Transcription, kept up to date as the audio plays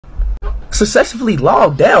successfully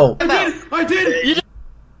logged out. I did it!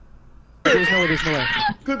 There's no way.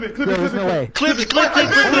 Clip it. There's no way. Clip it. I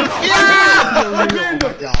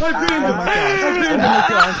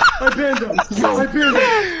pinned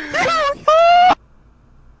him.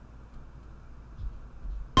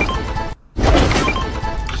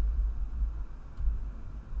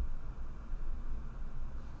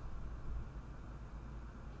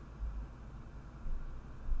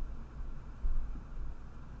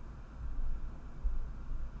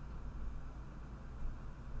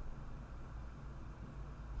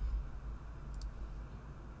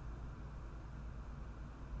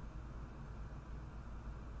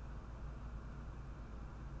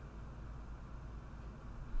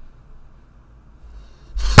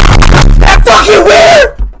 Fucking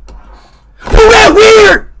weird! Who that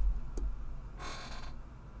weird?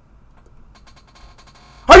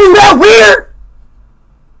 Are you that weird?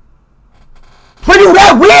 Are you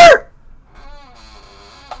that weird?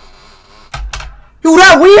 You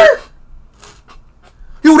that weird?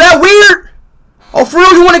 You that weird? Oh, for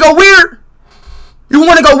real, you wanna go weird? You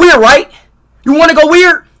wanna go weird, right? You wanna go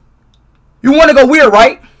weird? You wanna go weird,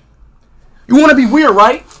 right? You wanna be weird,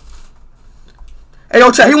 right? Hey,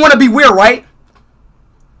 yo, chat, he wanna be weird, right?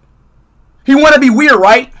 He wanna be weird,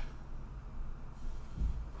 right?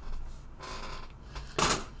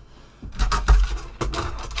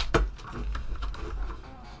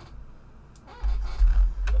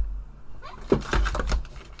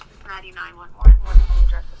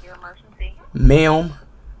 Ma'am,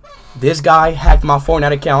 this guy hacked my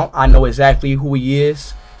Fortnite account. I know exactly who he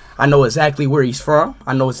is. I know exactly where he's from.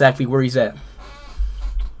 I know exactly where he's at.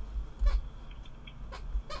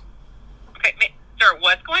 Okay, sir,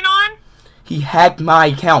 what's going on? He hacked my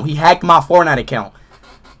account. He hacked my Fortnite account.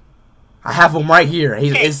 I have him right here.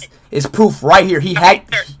 It's proof right here. He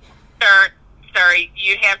hacked. Sir,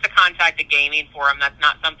 you have to contact a gaming forum. That's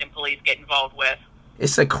not something police get involved with.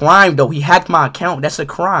 It's a crime, though. He hacked my account. That's a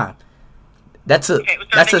crime. That's a. Okay, well,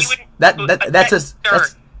 that's sir,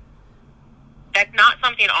 that's not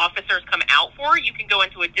something officers come out for. You can go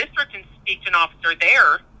into a district and speak to an officer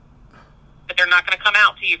there, but they're not going to come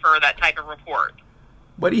out to you for that type of report.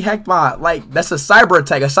 But he hacked my, that's a cyber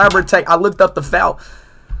attack. A cyber attack. I looked up the file.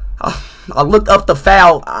 I looked up the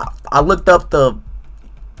file.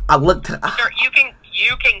 Sir, you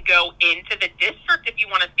can go into the district if you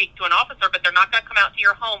want to speak to an officer, but they're not going to come out to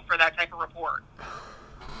your home for that type of report.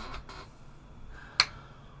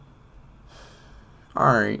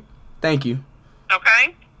 All right. Thank you.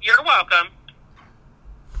 Okay? You're welcome.